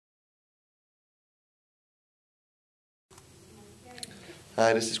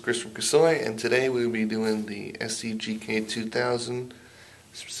Hi, this is Chris from Kassoy, and today we will be doing the SCGK2000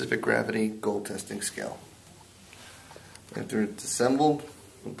 Specific Gravity Gold Testing Scale. After it's assembled,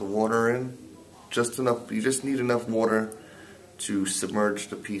 put the water in, just enough. You just need enough water to submerge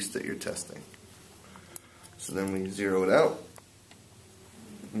the piece that you're testing. So then we zero it out,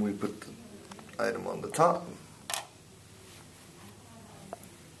 and we put the item on the top.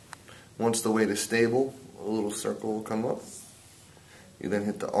 Once the weight is stable, a little circle will come up. You then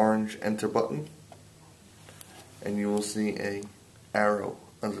hit the orange enter button, and you will see an arrow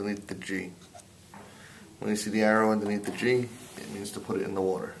underneath the G. When you see the arrow underneath the G, it means to put it in the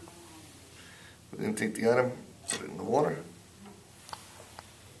water. We're going to take the item, put it in the water.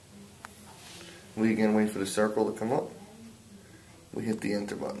 We again wait for the circle to come up. We hit the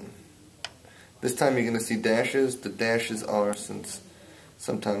enter button. This time you're going to see dashes. The dashes are, since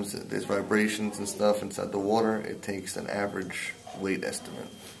sometimes there's vibrations and stuff inside the water, it takes an average weight estimate.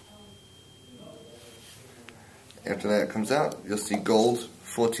 After that comes out, you'll see gold,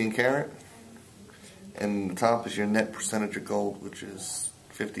 14 karat, and the top is your net percentage of gold, which is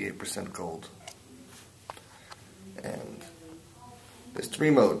 58% gold. And there's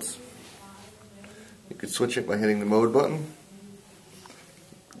 3 modes. You could switch it by hitting the mode button.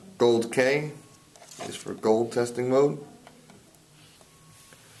 Gold K is for gold testing mode.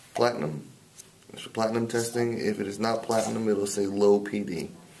 Platinum is for platinum testing. If it is not platinum, it'll say low PD.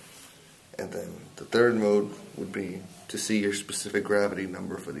 And then the third mode would be to see your specific gravity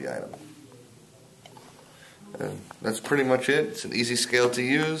number for the item. And that's pretty much it. It's an easy scale to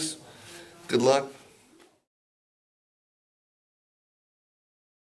use. Good luck.